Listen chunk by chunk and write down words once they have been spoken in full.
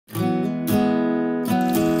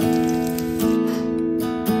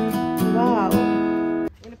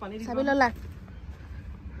চাবি ললা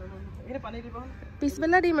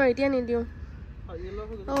পিছবেলা দিম আৰু এতিয়া নিদিওঁ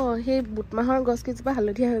সেই বুট মাহৰ গছ কেইজোপা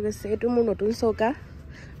হালধীয়া হৈ গৈছে এইটো মোৰ নতুন চৌকা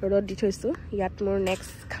ৰ'দত দি থৈছোঁ ইয়াত মোৰ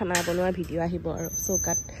নেক্সট খানা বনোৱা ভিডিঅ' আহিব আৰু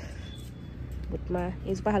চৌকাত বুট মাহ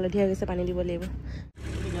এইজোপা হালধীয়া হৈ গৈছে পানী দিব লাগিব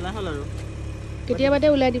কেতিয়াবাতে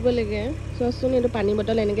ওলাই দিব লাগে চোৱাচোন এইটো পানী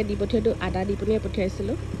বটল এনেকৈ দি পঠিয়াইটো আদা দি পিনে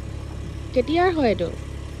পঠিয়াইছিলোঁ কেতিয়াৰ হয় এইটো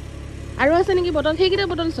আৰু আছে নেকি বটল সেইকেইটা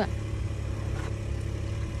বটল চোৱা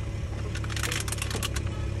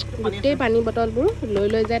গোটেই পানী বটলবোৰ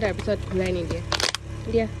লৈ যায় তাৰপিছত ঘূৰাই নিদিয়ে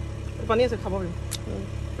দিয়া পানী আছে খাব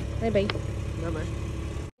বাই বাই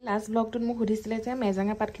লাষ্ট ব্লগটোত মোক সুধিছিলে যে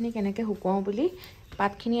মেজেঙা পাতখিনি কেনেকৈ শুকুৱাওঁ বুলি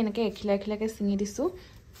পাতখিনি এনেকৈ এখিলা এখিলাকৈ ছিঙি দিছোঁ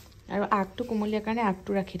আৰু আগটো কোমলীয়াৰ কাৰণে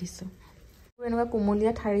আগটো ৰাখি দিছোঁ এনেকুৱা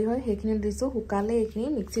কোমলীয়া ঠাৰি হয় সেইখিনি দিছোঁ শুকালে এইখিনি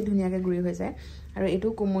মিক্সিত ধুনীয়াকৈ গুড়ি হৈ যায় আৰু এইটো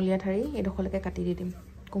কোমলীয়া ঠাৰি এইডোখৰলৈকে কাটি দি দিম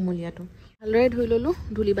কোমলীয়াটো ভালদৰে ধুই ল'লোঁ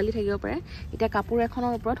ধূলি বালি থাকিব পাৰে এতিয়া কাপোৰ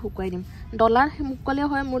এখনৰ ওপৰত শুকুৱাই দিম ডলা শুকুৱালেও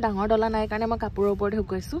হয় মোৰ ডাঙৰ ডলা নাই কাৰণে মই কাপোৰৰ ওপৰতে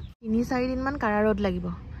শুকুৱাইছোঁ ৩-৪ দিনমান কাঢ়া ৰ'দ লাগিব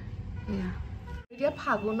এতিয়া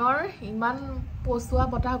ফাগুনৰ ইমান পচোৱা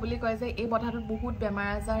বতাহ বুলি কয় যে এই বতাহটোত বহুত বেমাৰ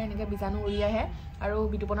আজাৰ এনেকৈ বীজাণু উৰি আহে আৰু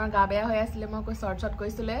বিতুপনৰ গা বেয়া হৈ আছিলে মই চৰ্ট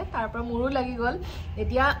কৈছিলে তাৰ পৰা মোৰো লাগি গ'ল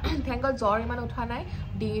এতিয়া থেংক গড জ্বৰ ইমান উঠা নাই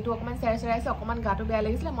ডিঙিটো অকণমান চেৰচেৰাইছে অকণমান গাটো বেয়া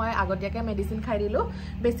লাগিছিলে মই আগতীয়াকৈ মেডিচিন খাই দিলোঁ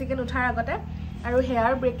বেছিকৈ নুঠাৰ আগতে আৰু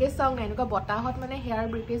হেয়াৰ ব্ৰেকেজ চাওক নাই এনেকুৱা বতাহত মানে হেয়াৰ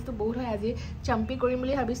ব্ৰেকেজটো বহুত হয় আজি চাম্পি কৰিম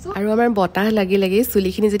বুলি ভাবিছোঁ আৰু আমাৰ বতাহ লাগি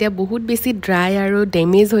চুলিখিনি যেতিয়া বহুত বেছি ড্ৰাই আৰু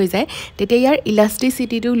ডেমেজ হৈ যায় তেতিয়া ইয়াৰ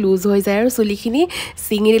ইলাষ্টিচিটিটো লুজ হৈ যায় আৰু চুলিখিনি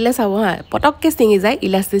ছিঙি দিলে চাব হা পটককৈ ছিঙি যায়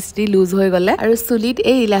ইলাষ্টিচিটি লুজ হৈ গ'লে আৰু চুলিত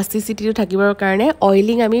এই ইলাষ্টিচিটিটো থাকিবৰ কাৰণে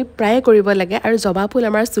অইলিং আমি প্ৰায়ে কৰিব লাগে আৰু জবা ফুল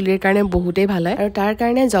আমাৰ চুলিৰ কাৰণে বহুতেই ভাল হয় আৰু তাৰ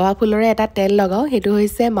কাৰণে জবা ফুলৰে এটা তেল লগাওঁ সেইটো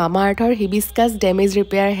হৈছে মামাআৰ্থৰ hibiscus damage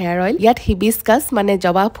repair hair oil ইয়াত হিবিস্কাছ মানে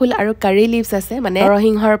জবা ফুল আৰু কাৰী লিভছ আছে মানে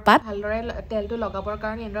নৰসিংহৰ পাত ভালদৰে তেলটো লগাবৰ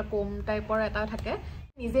কাৰণে এনেকুৱা কোম টাইপৰ এটা থাকে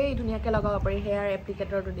নিজেই ধুনীয়াকৈ লগাব পাৰি হেয়াৰ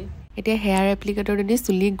এপ্লিকেটৰটো দি এতিয়া হেয়াৰ এপ্লিকেটৰটো দি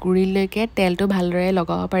চুলি গুৰিলৈকে তেলটো ভালদৰে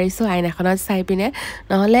লগাব পাৰিছোঁ আইন এখনত চাই পিনে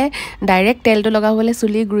নহ'লে ডাইৰেক্ট তেলটো লগাবলৈ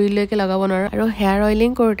চুলি গুৰিলৈকে লগাব নোৱাৰোঁ আৰু হেয়াৰ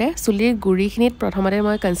অইলিং কৰোঁতে চুলিৰ গুৰিখিনিত প্ৰথমতে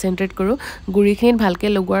মই কনচেনট্ৰেট কৰোঁ গুৰিখিনিত ভালকৈ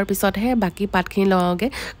লগোৱাৰ পিছতহে বাকী পাতখিনি লগাওঁগৈ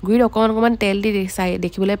গুৰিত অকণমান তেল দি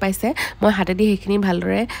দেখিবলৈ পাইছে মই হাতেদি সেইখিনি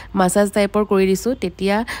ভালদৰে মাছাজ টাইপৰ কৰি দিছোঁ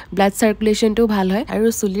তেতিয়া ব্লাড চাৰ্কুলেশ্যনটো ভাল হয় আৰু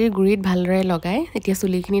চুলিৰ গুৰিত ভালদৰে লগাই এতিয়া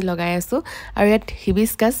চুলিখিনিত লগাই আছোঁ আৰু ইয়াত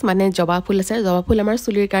হিবিস্কাছ মানে জবা ফুল আছে জবা ফুল আমাৰ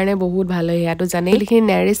চুলিৰ কাৰণে বহুত ভাল হয় ইয়াতো জানেই চুলিখিনি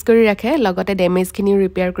নেৰিছ কৰি ৰাখে লগতে ডেমেজখিনিও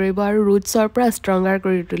ৰিপেয়াৰ কৰিব আৰু ৰুটছৰ পৰা ষ্ট্ৰংগাৰ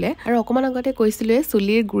কৰি তোলে আৰু অকণমান আগতে কৈছিলোৱে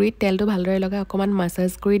চুলিৰ গুৰিত তেলটো ভালদৰে লগাই অকণমান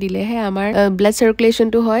মাছাজ কৰি দিলেহে আমাৰ ব্লাড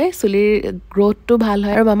চাৰ্কুলেশ্যনটো হয় চুলিৰ গ্ৰথটো ভাল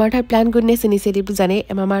হয় আৰু মামাআৰ্থৰ প্লান গুডনেছ ইনিচিয়েটিভটো জানেই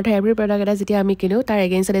মামাআৰ্থৰ এভৰি প্ৰডাক্ট এটা যেতিয়া আমি কিনো তাৰ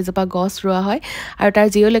এগেইনষ্টত এজোপা গছ ৰোৱা হয় আৰু তাৰ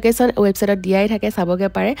জিঅ' লোকেশ্যন ৱেবছাইটত দিয়াই থাকে চাবগে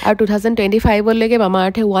পাৰে আৰু 2025লৈকে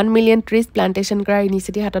মামাআৰ্থে 1 মিলিয়ন ট্ৰিজ প্লান্টেশ্যন কৰাৰ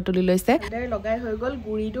ইনিচিয়েটিভ হাতত তুলি লৈছে লগাই হৈ গ'ল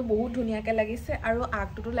গুৰিটো বহুত ধুনীয়াকৈ লাগিছে আৰু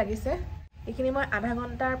আগটোতো লাগিছে এইখিনি মই আধা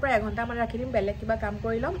ঘণ্টাৰ পৰা 1 ঘণ্টামান ৰাখি দিম বেলেগ কিবা কাম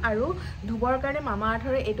কৰি ল'ম আৰু ধুবৰ কাৰণে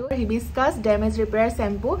মামাআৰ্থৰ এইটো হিবিস্কাছ ডেমেজ ৰিপেয়াৰ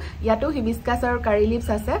শ্বেম্পু ইয়াতো হিবিস্কাছ আৰু কাৰী লিভছ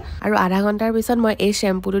আছে আৰু আধা ঘণ্টাৰ পিছত মই এই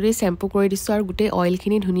শ্বেম্পুটো দি শ্বেম্পু কৰি দিছোঁ আৰু গোটেই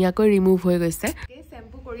অইলখিনি ধুনীয়াকৈ ৰিমুভ হৈ গৈছে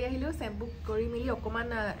শ্বেম্পু কৰি আহিলোঁ শ্বেম্পু কৰি মেলি অকণমান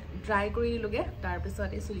ড্ৰাই কৰি দিলোঁগৈ তাৰপিছত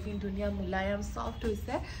এই চুলিখিনি ধুনীয়া মুলায়ম ছফ্ট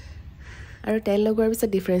হৈছে আৰু তেল লগোৱাৰ পিছত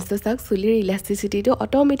ডিফাৰেঞ্চটো চাওক চুলিৰ ইলাষ্টিচিটিটো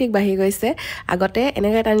অট'মেটিক বাঢ়ি গৈছে আগতে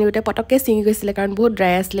এনেকৈ টানি দিওঁতে পটককৈ ছিঙি গৈছিলে কাৰণ বহুত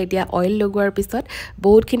ড্ৰাই আছিলে এতিয়া অইল লগোৱাৰ পিছত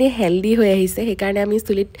বহুতখিনি হেল্ডি হৈ আহিছে সেইকাৰণে আমি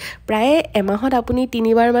চুলিত প্ৰায় এমাহত আপুনি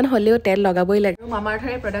 3বাৰমান হ'লেও তেল লগাবই লাগে আৰু মামাআৰ্থৰ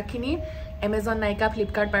এই প্ৰডাক্টখিনি এমেজন নাইকা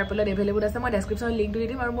ফ্লিপকাৰ্ট পাৰ্পলত এভেইলেবল আছে মই ডেছক্ৰিপশ্যনত লিংকটো দি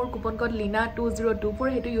দিম আৰু মোৰ কুপন কোড LINA2024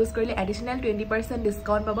 সেইটো ইউজ কৰিলে এডিশ্যনেল 20%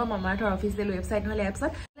 ডিছকাউণ্ট পাব মামাআৰ্থৰ অফিচিয়েল ৱেবছাইট নহ'লে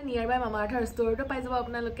এপছত নিয়াৰ বাই মামাআৰ্থৰ ষ্টৰটো পাই যাব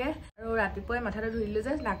আপোনালোকে আৰু ৰাতিপুৱাই মাথাটো ধুই দিলোঁ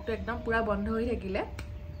যে নাকটো একদম পুৰা বন্ধ হৈ থাকিলে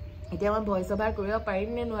এতিয়া মই ভইচ অভাৰ কৰিব পাৰিম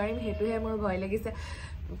নে নোৱাৰিম সেইটোহে মোৰ ভয় লাগিছে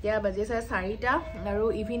এতিয়া বাজিছে 4টা আৰু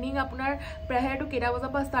ইভিনিং আপোনাৰ প্ৰেয়াৰটো কেইটা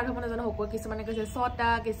বজাৰ পৰা ষ্টাৰ্ট হ'ব নাজানো হ'ব কিছুমানে কৈছে 6টা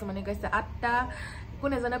কিছুমানে কৈছে 8টা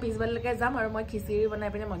কোন এজনে পিছবেলালৈকে যাম আৰু মই খিচিৰি বনাই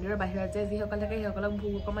পিনে মন্দিৰৰ বাহিৰত যে যিসকল থাকে সেইসকলক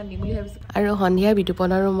ভোগ অকণমান দিম বুলি ভাবিছোঁ আৰু সন্ধিয়া বিতুপন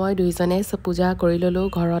আৰু মই দুইজনে পূজা কৰি ল'লোঁ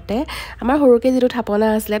ঘৰতে আমাৰ সৰুকৈ যিটো থাপনা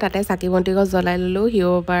আছিলে তাতে চাকি বন্তি গছ জ্বলাই ল'লোঁ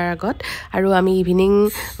শিৱবাৰ আগত আৰু আমি ইভিনিং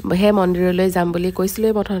হে মন্দিৰলৈ যাম বুলি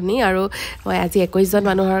কৈছিলোঁৱে প্ৰথমে আৰু মই আজি 21জন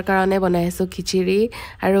মানুহৰ কাৰণে বনাই আছোঁ খিচিৰি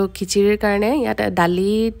আৰু খিচিৰিৰ কাৰণে ইয়াত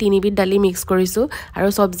দালি 3বিধ দালি মিক্স কৰিছোঁ আৰু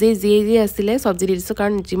চব্জি যি আছিলে চব্জি দি দিছোঁ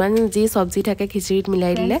কাৰণ যিমান যি চব্জি থাকে খিচিৰিত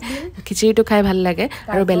মিলাই দিলে খিচিৰিটো খাই ভাল লাগে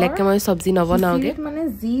আৰু বেলেগকৈ মই চব্জি নবনাওঁগৈ মানে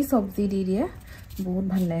যি চব্জি দি দিয়ে বহুত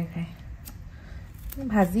ভাল লাগে খাই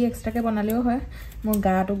ভাজি এক্সট্ৰাকৈ বনালেও হয় মোৰ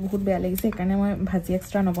গাটো বহুত বেয়া লাগিছে সেইকাৰণে মই ভাজি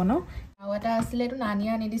এক্সট্ৰা নবনাওঁ লাও এটা আছিলে এইটো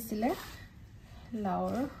নানিয়ে আনি দিছিলে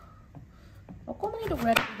লাওৰ অকণমানি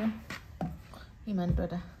টুকুৰা দি ইমানটো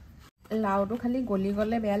এটা লাওটো খালি গলি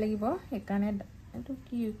গ'লে বেয়া লাগিব সেইকাৰণে এইটো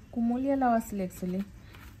কি কুমলীয়া লাও আছিলে একচুৱেলি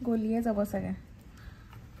গলিয়ে যাব চাগে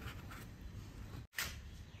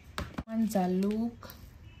জালুক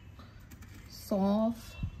চফ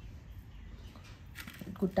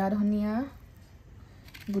গোটা ধনিয়া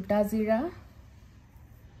গোটা জিৰা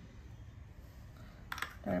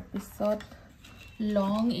তাৰপিছত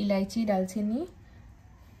লং ইলাইচি ডালচেনি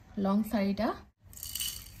লং 4টা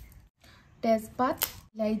তেজপাত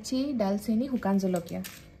ইলাইচি ডালচেনি শুকান জলকীয়া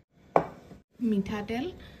মিঠাতেল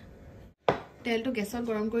তেলটো গেছত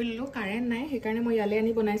গৰম কৰি ললো কাৰেণ্ট নাই সেইকাৰণে মই ইয়ালে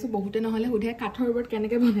আনি বনাইছো বহুতে নহলে সুধে কাঠৰ ওপৰত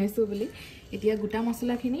কেনেকৈ বনাইছো বুলি এতিয়া গোটা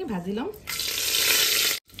মছলাখিনি ভাজি লম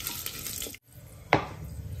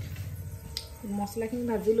মছলাখিনি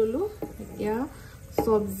ভাজি ললো এতিয়া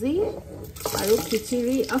সবজি আৰু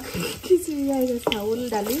খিচিৰি আইছে চাউল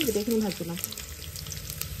দালি গোটেইখিনি ভাজি লম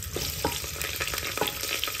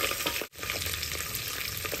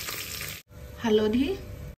হালধি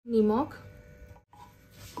নিমখ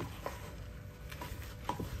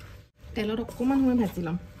তেলত অকমান সময় ভাজি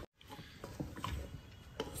লম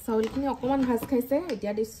চাউলখিনি অকমান ভাজ খাইছে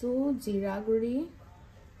এতিয়া দিছো জিৰা গুড়ি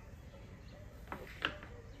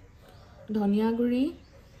ধনিয়া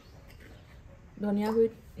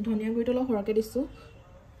গুড়িটো অলপ সৰহকৈ দিছো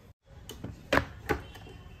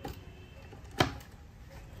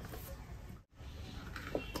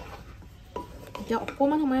এতিয়া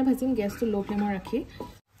অকমান সময় ভাজিম গেছটো লো ফ্লেমত ৰাখি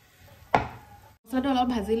মছলাটো অলপ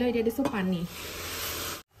ভাজি লৈ এতিয়া দিছো পানী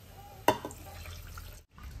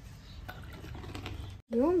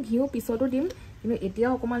ঘিউ পিছতো দিম কিন্তু এতিয়া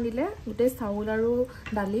অকমান দিলে গোটেই চাউল আৰু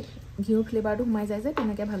দালিত ঘিউ ফ্লেভাৰটো সোমাই যায় যে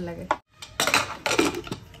তেনেকৈ ভাল লাগে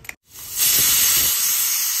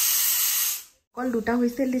অকল দুটা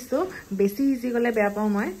হুইছেল দিছো বেছি ইজি গলে বেয়া পাওঁ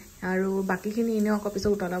মই আৰু বাকিখিনি এনেও আকৌ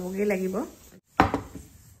পিছত উতলাবগৈ লাগিব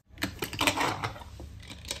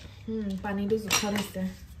পানীটো জোখত আছে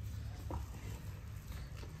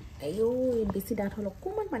আইও বেছি ডাঠ হল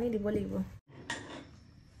অকমান পানী দিব লাগিব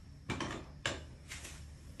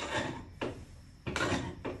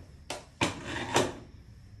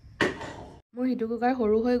মোৰ হিটো কুকাৰ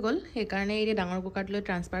সৰু হৈ গ'ল সেইকাৰণে এই ডাঙৰ কুকাৰটোলৈ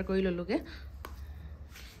ট্ৰান্সফাৰ কৰি ললোগে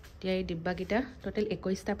এতিয়া এই ডিব্বাকিটা টোটাল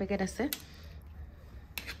 21টা পেকেট আছে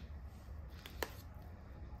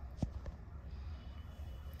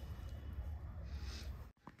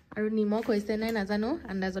আৰু নিমখ হৈছে নাই নাজানো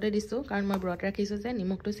আন্দাজতে দিছো কাৰণ মই ব্ৰত ৰাখিছো যে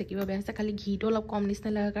নিমখটো চেকিব বেয়া আছে খালি ঘিটো অলপ কম নিচিনা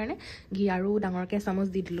লাগাৰ কাৰণে ঘি আৰু ডাঙৰকে চামুচ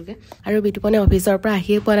দি দিলোগে আৰু বিটুপনে অফিচৰ পৰা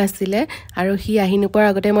আহিয়ে পোৱা নাছিলে আৰু সি আহি নোপোৱাৰ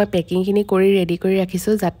আগতে মই পেকিংখিনি কৰি ৰেডি কৰি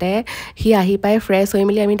ৰাখিছো যাতে সি আহি পাই ফ্ৰেছ হৈ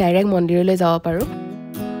মেলি আমি ডাইৰেক্ট মন্দিৰলৈ যাব পাৰো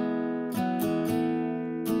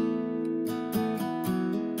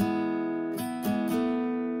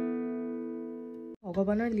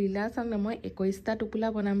ভগৱানৰ লীলা চাং না মই 21টা টোপোলা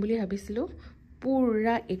বনাম বুলি ভাবিছিলো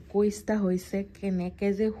পুৰা 21টা হৈছে কেনেকে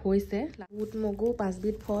যে হৈছে বুট মগু 5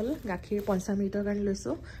 বিধ ফল গাখীৰ 50 মিনিটৰ কাৰণে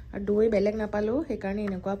লৈছো আৰু দৈ বেলেগ নাপালো সেইকাৰণে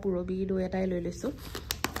এনেকুৱা পুৰবি দৈ এটাই লৈ লৈছো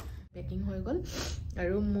পেকিং হৈ গ'ল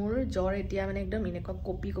আৰু মোৰ জ্বৰ এতিয়া মানে একদম এনেকুৱা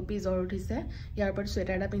কপি জ্বৰ উঠিছে ইয়াৰ ওপৰত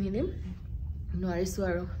সোৱেটাৰ এটা পিন্ধি দিম নোৱাৰিছো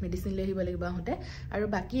আৰু মেডিচিন লৈ আহিব লাগিব আহোঁতে আৰু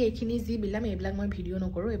বাকি এইখিনি যি বিলাম এইবিলাক মই ভিডিঅ'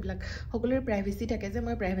 নকৰো এইবিলাক সকলোৰে প্ৰাইভেচি থাকে যে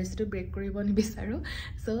মই প্ৰাইভেচিটো ব্ৰেক কৰিব নিবিচাৰো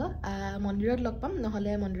সো মন্দিৰত লগ পাম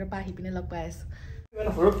নহলে মন্দিৰৰ পৰা আহি পিনে লগ পাই আছো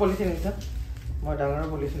মানে সৰু পলিচি নিছা মই ডাঙৰ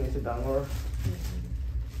পলিচি নিছো ডাঙৰ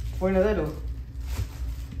পৰি নাযায় তো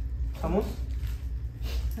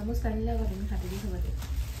চামুচ টানিলে আকৌ তুমি কাটি দি থবা দে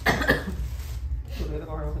তোৰে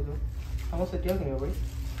কথা কৈছো চামুচ এতিয়াও কিনিব পাৰি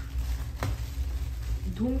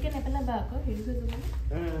ধুমকে নেপেলাবা আকৌ হেৰি হৈ যাব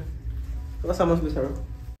তোৰ চামুচ বিচাৰো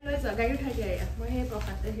লৈ যা গাড়ী উঠাই দিয়া মই সেই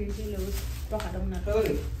প্ৰসাদতে হেৰি দি লৈ প্ৰসাদম না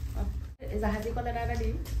জাহাজী কল এটা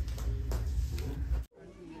দিম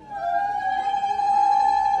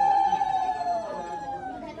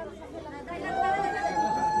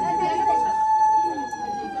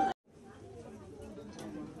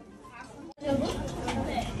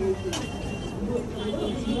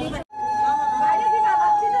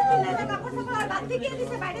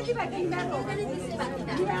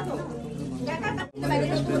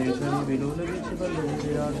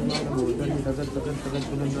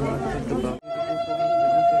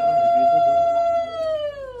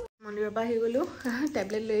মন্দিৰৰ পৰা আহি গলো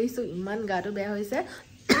টেবলেট লৈ আহিছো ইমান গাটো বেয়া হৈছে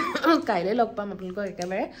কাইলৈ লগ পাম আপোনালোকক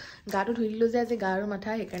একেবাৰে গাটো ধুই দিলো যে আজি গা আৰু মাথা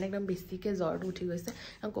সেইকাৰণে একদম বেছিকে জ্বৰটো উঠি গৈছে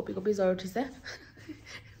কপি জ্বৰ উঠিছে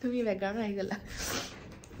তুমি বেকগ্ৰাউণ্ড আহি গলা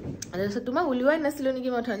তাৰপিছত তোমাক উলিওৱাই নাছিলো নেকি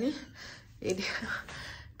মথনি এতিয়া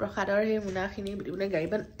প্ৰসাদৰ সেই মোনাখিনি মানে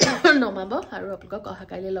গাড়ীখন নমাব আৰু আপোনালোকক অহা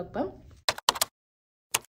কাইলৈ লগ পাম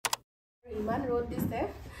ইমান ৰ'দ দিছে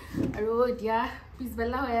আৰু এতিয়া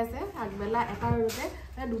পিছবেলা হৈ আছে আগবেলা এটা ৰ'দতে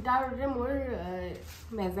দুটা ৰ'দতে মোৰ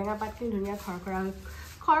মেজেঙা পাতখিনি ধুনীয়া খৰখৰা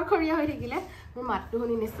খৰখৰীয়া হৈ থাকিলে মোৰ মাতটো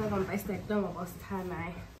শুনি নিশ্চয় গম পাইছে একদম অৱস্থা নাই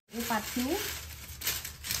এই পাতখিনি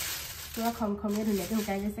পুৰা খমখমীয়া ধুনীয়াকৈ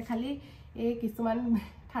শুকাই গৈছে খালি এই কিছুমান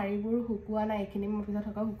ঠাৰিবোৰ শুকোৱা নাই এইখিনি মই পিছত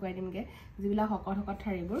থকা শুকুৱাই দিমগৈ যিবিলাক শকত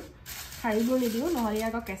ঠাৰিবোৰ নিদিওঁ নহ'লে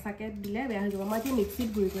আকৌ কেঁচাকৈ দিলে বেয়া হৈ যাব মই এতিয়া মিক্সিত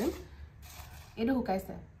গুড়ি কৰিম এইটো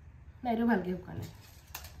শুকাইছে নাই এইটো ভালকৈ শুকোৱা নাই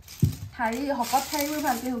শকত ঠাৰিবোৰ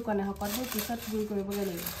ভালকৈ শুকোৱা নাই শকতবোৰ পিছত গুড়ি কৰিবগৈ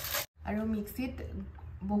লাগিব আৰু মিক্সিত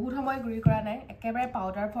বহুত সময় গুড়ি কৰা নাই একেবাৰে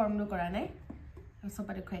পাউডাৰ ফৰ্মটো কৰা নাই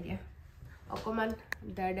চপা দেখুৱাই দিয়া অকণমান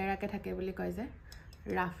দাৰদাৰাকৈ থাকে বুলি কয় যে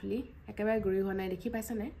ৰাফলি একেবাৰে গুড়ি হোৱা নাই দেখি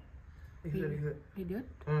পাইছেনে ভিডিঅ'ত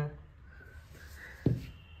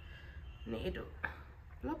এইটো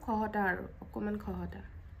অলপ খহটা আৰু অকণমান খহটা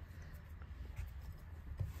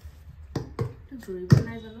জুৰিব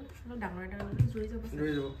নাই জানো অলপ ডাঙৰ জুৰি যাব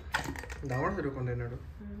ডাঙৰ সেইটো কণ্টেইনাৰটো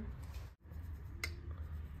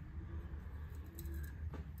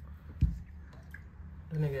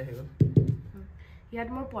ধুনীয়াকৈ আহি গ'ল ইয়াত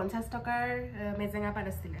মোৰ 50 টকাৰ মেজেঙা পাত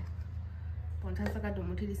আছিলে 50 টকা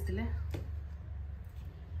দুমুঠি দিছিলে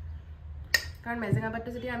কাৰণ মেজেঙা পাতটো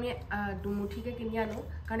যদি আমি দুমুঠিকৈ কিনি আনো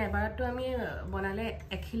কাৰণ এবাৰততো আমি বনালে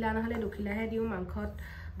এখিলা নহ'লে দুখিলাহে দিওঁ মাংসত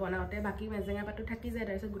বনাওঁতে বাকী মেজেঙা পাতটো থাকি যায়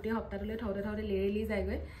তাৰপিছত গোটেই সপ্তাহটোলৈ থওঁতে লেৰেলি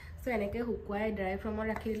যায়গৈ চ' এনেকৈ শুকুৱাই ড্ৰাই ফ্ৰমত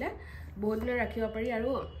ৰাখি দিলে বহুত দিনৰ ৰাখিব পাৰি আৰু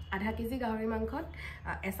আধা কেজি গাহৰি মাংসত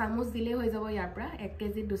এচামুচ দিলেই হৈ যাব ইয়াৰ পৰা 1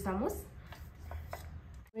 কেজিত 2 চামুচ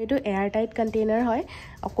এইটো এয়াৰ টাইট কণ্টেইনাৰ হয়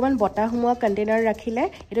অকণমান বতাহ সোমোৱা কণ্টেইনাৰ ৰাখিলে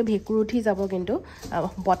এইটো ভেঁকুৰ উঠি যাব কিন্তু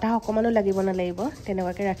বতাহ অকণমানো লাগিব নালাগিব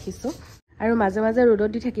তেনেকুৱাকৈ ৰাখিছোঁ আৰু মাজে মাজে ৰ'দত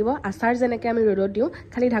দি থাকিব আচাৰ যেনেকৈ আমি ৰ'দত দিওঁ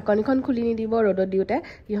খালি ঢাকনিখন খুলি নিদিব ৰ'দত দিওঁতে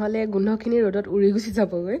নহ'লে গোন্ধখিনি ৰ'দত উৰি গুচি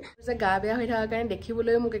যাবগৈ যে গা বেয়া হৈ থকাৰ কাৰণে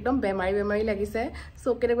দেখিবলৈ মোক একদম বেমাৰী লাগিছে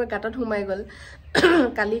চব কেনেকৈ গাঁতত সোমাই গ'ল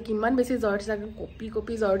কালি কিমান বেছি জ্বৰ উঠিছে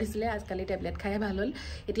কপি জ্বৰ উঠিছিলে আজিকালি টেবলেট খাইহে ভাল হ'ল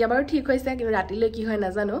এতিয়া বাৰু ঠিক হৈছে কিন্তু ৰাতিলৈ কি হয়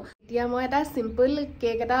নাজানো এতিয়া মই এটা চিম্পল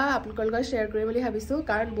কেক এটা আপোনালোকৰ লগত শ্বেয়াৰ কৰিম বুলি ভাবিছোঁ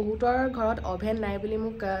কাৰণ বহুতৰ ঘৰত অভেন নাই বুলি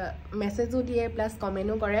মোক মেছেজো দিয়ে প্লাছ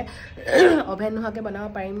কমেণ্টো কৰে অভেন নোহোৱাকৈ বনাব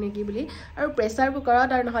পাৰিম নেকি বুলি আৰু প্ৰেছাৰ কুকাৰত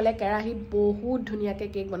আৰু নহ'লে কেৰাহীত বহুত ধুনীয়াকৈ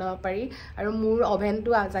কেক বনাব পাৰি আৰু মোৰ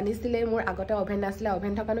অভেনটো জানিছিলে মোৰ আগতে অভেন নাছিলে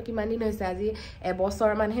অভেন থকানো কিমান দিন হৈছে আজি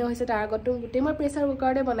এবছৰমানহে হৈছে তাৰ আগতো গোটেই মই প্ৰেছাৰ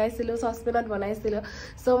কুকাৰতে বনাইছিলোঁ চচপেনত বনাইছিলোঁ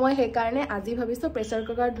চ' মই সেইকাৰণে আজি ভাবিছোঁ প্ৰেছাৰ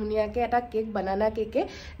কুকাৰত ধুনীয়াকৈ এটা কেক বানানা কেকে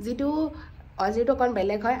যিটো অকণ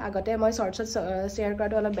বেলেগ হয় আগতে মই শ্বৰ্টছত শ্বেয়াৰ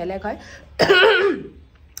কৰাটো অলপ বেলেগ হয়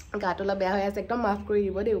গাটো অলপ বেয়া হৈ আছে একদম মাফ কৰি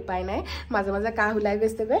দিব দেই উপায় নাই মাজে মাজে কাহ ওলাই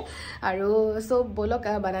গৈছেগৈ আৰু চব বলক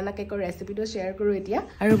বানানা কেকৰ ৰেচিপিটো শ্বেয়াৰ কৰোঁ এতিয়া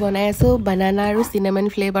আৰু বনাই আছোঁ বানানা আৰু চিনামন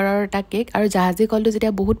ফ্লেভাৰৰ এটা কেক আৰু জাহাজী কলটো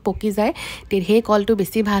যেতিয়া বহুত পকি যায় সেই কলটো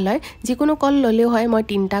বেছি ভাল হয় যিকোনো কল ল'লেও হয় মই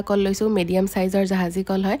 3টা কল লৈছোঁ মিডিয়াম চাইজৰ জাহাজী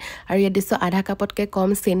কল হয় আৰু ইয়াত দিছোঁ আধা কাপতকৈ কম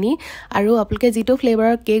চেনি আৰু আপোনালোকে যিটো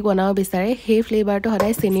ফ্লেভাৰৰ কেক বনাব বিচাৰে সেই ফ্লেভাৰটো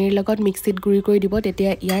সদায় চেনিৰ লগত মিক্সিত গুড়ি কৰি দিব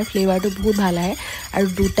তেতিয়া ইয়াৰ ফ্লেভাৰটো বহুত ভাল আহে আৰু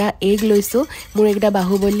 2টা এগ লৈছোঁ মোৰ এইকেইটা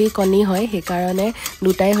বাহুবলী কণী হয় সেইকাৰণে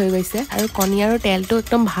 2টাই হৈ গৈছে আৰু কণী আৰু তেলটো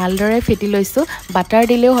একদম ভালদৰে ফেটি লৈছোঁ বাটাৰ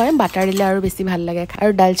দিলেও হয় বাটাৰ দিলে আৰু বেছি ভাল লাগে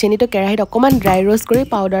আৰু ডালচেনিটো কেৰাহীত অকণমান ড্ৰাই ৰোষ্ট কৰি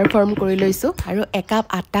পাউডাৰ ফৰ্ম কৰি লৈছোঁ আৰু একাপ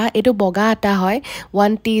আটা এইটো বগা আটা হয়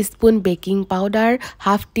 1 teaspoon baking powder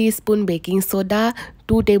half teaspoon baking soda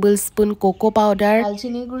 2 টেবুলস্পুন Koko powder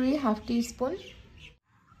দালচেনি গুড়ি হাফ টিস্পুন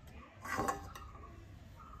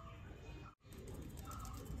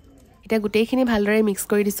এতিয়া গোটেইখিনি ভালদৰে মিক্স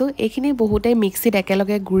কৰি দিছোঁ এইখিনি বহুতে মিক্সিত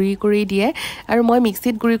একেলগে গুড়ি কৰি দিয়ে আৰু মই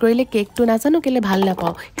মিক্সিত গুড়ি কৰিলে কেকটো নাজানো কেলৈ ভাল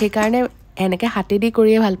নাপাওঁ সেইকাৰণে এনেকৈ হাতেদি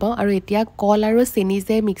কৰিয়ে ভাল পাওঁ আৰু এতিয়া কল আৰু চেনি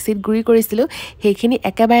যে মিক্সিত গুড়ি কৰিছিলোঁ সেইখিনি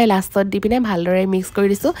একেবাৰে লাষ্টত দি পিনে ভালদৰে মিক্স কৰি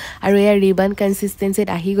দিছোঁ আৰু এয়া ৰিবন কনচিষ্টেঞ্চিত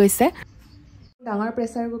আহি গৈছে ডাঙৰ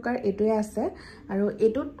প্ৰেছাৰ কুকাৰ এইটোৱে আছে আৰু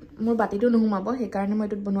এইটোত মোৰ বাতিটো নোসোমাব সেইকাৰণে মই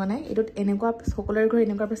এইটোত বনোৱা নাই এইটোত এনেকুৱা সকলোৰে ঘৰত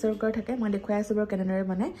এনেকুৱা প্ৰেছাৰ কুকাৰ থাকে মই দেখুৱাই আছোঁ বাৰু কেনেদৰে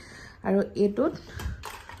বনাই আৰু এইটোত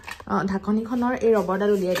ঢাকনিখনৰ এই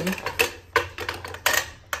ৰবৰডাল উলিয়াই দিম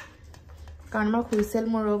কাৰণ মই হুইচেল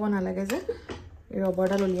মৰাব নালাগে যে এই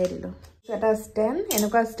ৰবৰডাল উলিয়াই দিলোঁ এটা ষ্টেণ্ড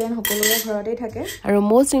এনেকুৱা ষ্টেণ্ড সকলোৰে ঘৰতেই থাকে আৰু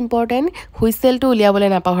মোষ্ট ইম্পৰ্টেণ্ট হুইচেলটো উলিয়াবলৈ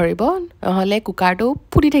নাপাহৰিব নহ'লে কুকাৰটো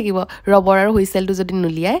ফুটি থাকিব ৰবৰ আৰু হুইচেলটো যদি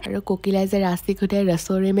নুলিয়াই আৰু কোকিলাই যে ৰাচি খুটে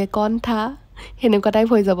ৰচৰে মে কণ্ঠা সেনেকুৱা টাইপ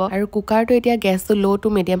হৈ যাব আৰু কুকাৰটো এতিয়া গেছটো ল' টু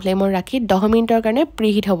মিডিয়াম ফ্লেমত ৰাখি 10 মিনিটৰ কাৰণে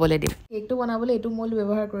প্ৰিহিট হ'বলৈ দিম কেকটো বনাবলৈ এইটো মল্ড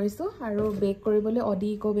ব্যৱহাৰ কৰিছোঁ আৰু বেক কৰিবলৈ অডি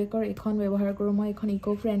ইকো বেকৰ এইখন ব্যৱহাৰ কৰোঁ মই এইখন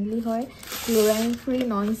ইকো ফ্ৰেণ্ডলি হয় ক্ল'ৰাইন ফ্ৰী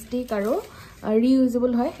নন ষ্টিক আৰু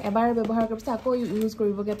ৰিইউজেবল হয় এবাৰ ব্যৱহাৰ কৰাৰ পিছত আকৌ ইউজ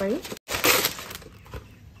কৰিবগৈ পাৰি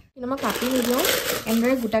কিন্তু মই কাটি নিদিওঁ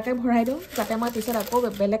এনেদৰে গোটাকৈ ভৰাই দিওঁ যাতে মই পিছত আকৌ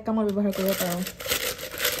বেলেগ কামত ব্যৱহাৰ কৰিব পাৰোঁ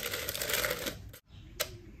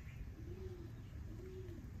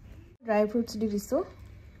ড্ৰাই ফ্ৰুটছ দি দিছোঁ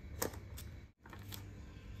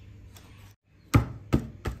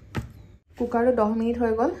কুকাৰটো 10 মিনিট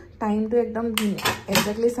হৈ গ'ল টাইমটো একদম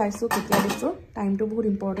এক্সাক্টলি চাইছোঁ কেতিয়া দিছোঁ টাইমটো বহুত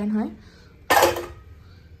ইম্পৰ্টেণ্ট হয়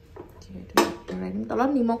তলত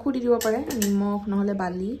নিমখো দি দিব পাৰে নিমখ নহ'লে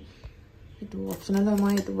বালি এইটো অপচনেল হয়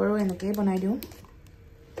মই এইটো বাৰু এনেকৈয়ে বনাই দিওঁ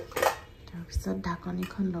তাৰপিছত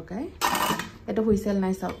ঢাকনিখন লগাই এইটো হুইচেল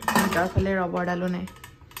নাই চাওক ভিতৰ ফালে ৰবৰডালো নাই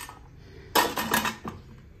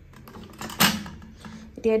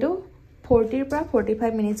এতিয়া এইটো 40 পৰা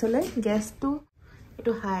 45 মিনিটছলৈ গেছটো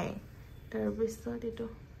এইটো হাই তাৰপিছত এইটো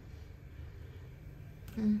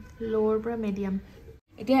লোৰ পৰা মিডিয়াম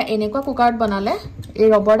এতিয়া এনেকুৱা কুকাৰত বনালে এই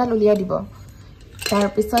ৰবৰডাল উলিয়াই দিব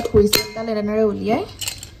তাৰপিছত হুইচেলডাল এনেদৰে উলিয়াই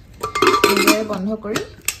এনেদৰে বন্ধ কৰি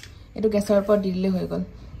এইটো গেছৰ ওপৰত দি দিলে হৈ গ'ল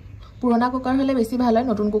পুৰণা কুকাৰ হ'লে বেছি ভাল হয়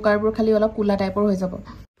নতুন কুকাৰবোৰ খালি অলপ কুলা টাইপৰ হৈ যাব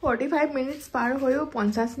 45 মিনিটছ পাৰ হৈও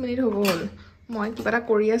 50 মিনিট হ'ব হ'ল মই কিবা এটা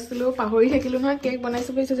কৰি আছিলোঁ পাহৰি থাকিলোঁ নহয় কেক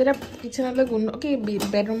বনাইছোঁ বুলিছোঁ যেতিয়া কিচেনলৈ গোন্ধ কি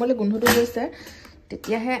বেডৰুমলৈ গোন্ধটো গৈছে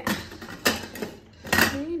তেতিয়াহে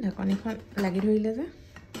এই ঢাকনিখন লাগি ধৰিলে যে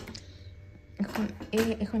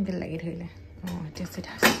এইখনকে লাগি ধৰিলে অঁ এতিয়া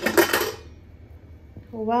চিধা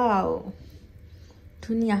ৱাও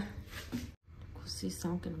ধুনীয়া খুচি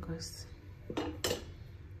চাওঁ কেনেকুৱা হৈছে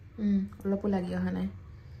অলপো লাগি অহা নাই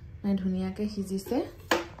মানে ধুনীয়াকৈ সিজিছে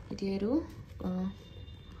এতিয়া এইটো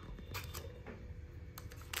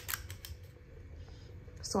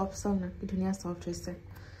সফট না কি ধুনীয়া সফট হৈছে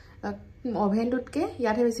অভেনটোতকৈ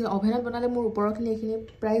ইয়াতহে বেছি অভেনত বনালে মোৰ ওপৰৰখিনি এইখিনি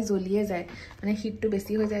প্ৰায় জ্বলিয়ে যায় মানে হিটটো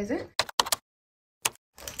বেছি হৈ যায় যে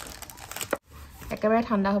একেবাৰে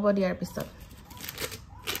ঠাণ্ডা হ'ব দিয়াৰ পিছত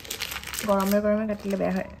গৰমে গৰমে কাটিলে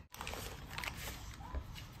বেয়া হয়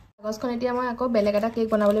কাগজখন এতিয়া মই আকৌ বেলেগ এটা কেক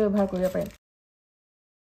বনাবলৈ ব্যৱহাৰ কৰিব পাৰিম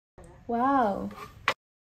ৱাও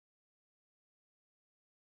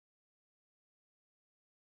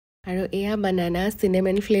আৰু এয়া বানানা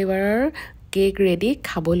চিনেমেন ফ্লেভাৰৰ কেক ৰেডি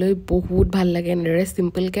খাবলৈ বহুত ভাল লাগে এনেদৰে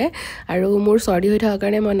চিম্পলকৈ আৰু মোৰ চৰ্দি হৈ থকাৰ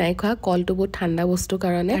কাৰণে মই নাই খোৱা কলটো বহুত ঠাণ্ডা বস্তুৰ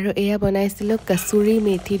কাৰণে আৰু এয়া বনাইছিলোঁ কচুৰি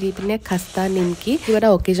মেথি দি পিনে খাস্তা নিমকি কিবা এটা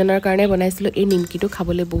অকেজনৰ কাৰণে বনাইছিলোঁ এই নিমকিটো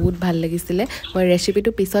খাবলৈ বহুত ভাল লাগিছিলে মই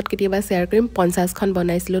ৰেচিপিটো পিছত কেতিয়াবা শ্বেয়াৰ কৰিম 50খন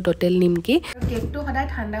বনাইছিলোঁ টোটেল নিমকি কেকটো সদায়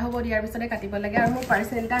ঠাণ্ডা হ'ব দিয়াৰ পিছতে কাটিব লাগে আৰু মোৰ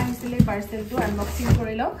পাৰ্চেল এটা আহিছিলে পাৰ্চেলটো আনবক্সিং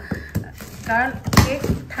কৰি লওঁ কাৰণ কেক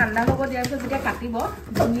ঠাণ্ডা হ'ব দিয়াৰ পিছত যেতিয়া কাটিব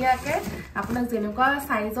ধুনীয়াকৈ আপোনাক যেনেকুৱা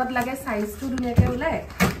চাইজত লাগে চাইজটো ধুনীয়াকৈ ওলায়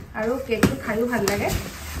আৰু কেকটো খায়ো ভাল লাগে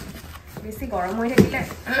বেছি গৰম হৈ থাকিলে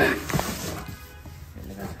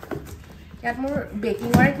ইয়াত মোৰ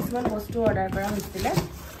বেকিঙৰে কিছুমান বস্তু অৰ্ডাৰ কৰা হৈছিলে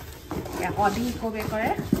অডি ইকো বেকৰে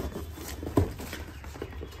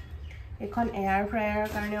এখন এয়াৰ ফ্ৰায়াৰৰ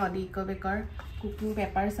কাৰণে Audi eco বেকৰ cooking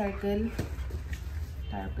paper circle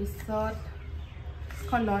তাৰপিছত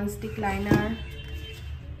এখন নন ষ্টিক লাইনাৰ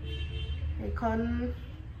এখন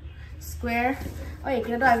স্কুৱেৰ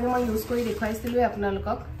এইখিনিতো আজি মই ইউজ কৰি দেখুৱাইছিলোঁৱে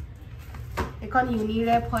আপোনালোকক এখন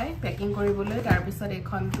ইউনিৰেপ হয় পেকিং কৰিবলৈ তাৰপিছত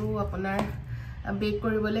এইখনটো আপোনাৰ বেক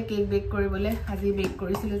কৰিবলৈ কেক বেক কৰিবলৈ আজি বেক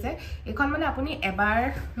কৰিছিলোঁ যে এইখন মানে আপুনি এবাৰ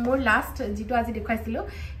মোৰ লাষ্ট যিটো আজি দেখুৱাইছিলোঁ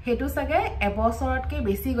সেইটো চাগে এবছৰতকৈ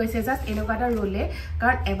বেছি গৈছে জাষ্ট এনেকুৱা এটা ৰোলে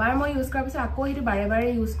কাৰণ এবাৰ মই ইউজ কৰাৰ পিছত আকৌ সেইটো বাৰে বাৰে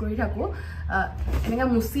ইউজ কৰি থাকোঁ এনেকৈ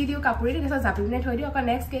মুচি দিওঁ কাপোৰেদি তাৰপিছত জাপি পিনে থৈ দিওঁ আকৌ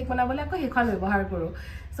নেক্সট কেক বনাবলৈ আকৌ সেইখন ব্যৱহাৰ কৰোঁ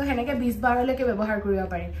চ' সেনেকৈ 20 বাৰলৈকে ব্যৱহাৰ কৰিব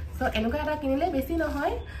পাৰি চ' এনেকুৱা এটা কিনিলে বেছি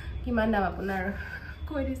নহয় কিমান দাম আপোনাৰ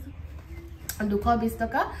কৈ দিছোঁ 220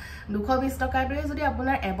 টকা 220 টকাটোৱে যদি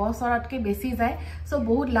আপোনাৰ এবছৰতকৈ বেছি যায় চ'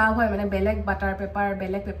 বহুত লাভ হয় মানে বেলেগ বাটাৰ পেপাৰ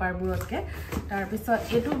বেলেগ পেপাৰবোৰতকৈ তাৰপিছত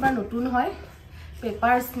এইটো এবাৰ নতুন হয়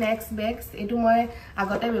পেপাৰ স্নেক্স বেগছ এইটো মই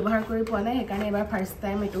আগতে ব্যৱহাৰ কৰি পোৱা নাই সেইকাৰণে এবাৰ ফাৰ্ষ্ট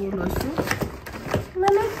টাইম এইটো লৈছোঁ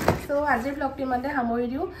মানে চ' আজিৰ ব্লগটো ইমানতে সামৰি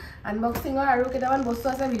দিওঁ আনবক্সিঙৰ আৰু কেইটামান বস্তু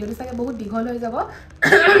আছে ভিডিঅ'টো চাগে বহুত দীঘল হৈ যাব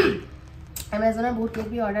এমাজনৰ বহুত কেক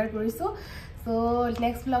অৰ্ডাৰ কৰিছোঁ চ'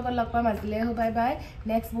 নেক্সট ব্লগত লগ পাম আজিলৈ বাই বাই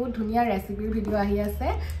নেক্সট বহুত ধুনীয়া ৰেচিপিৰ ভিডিঅ' আহি আছে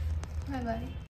বাই বাই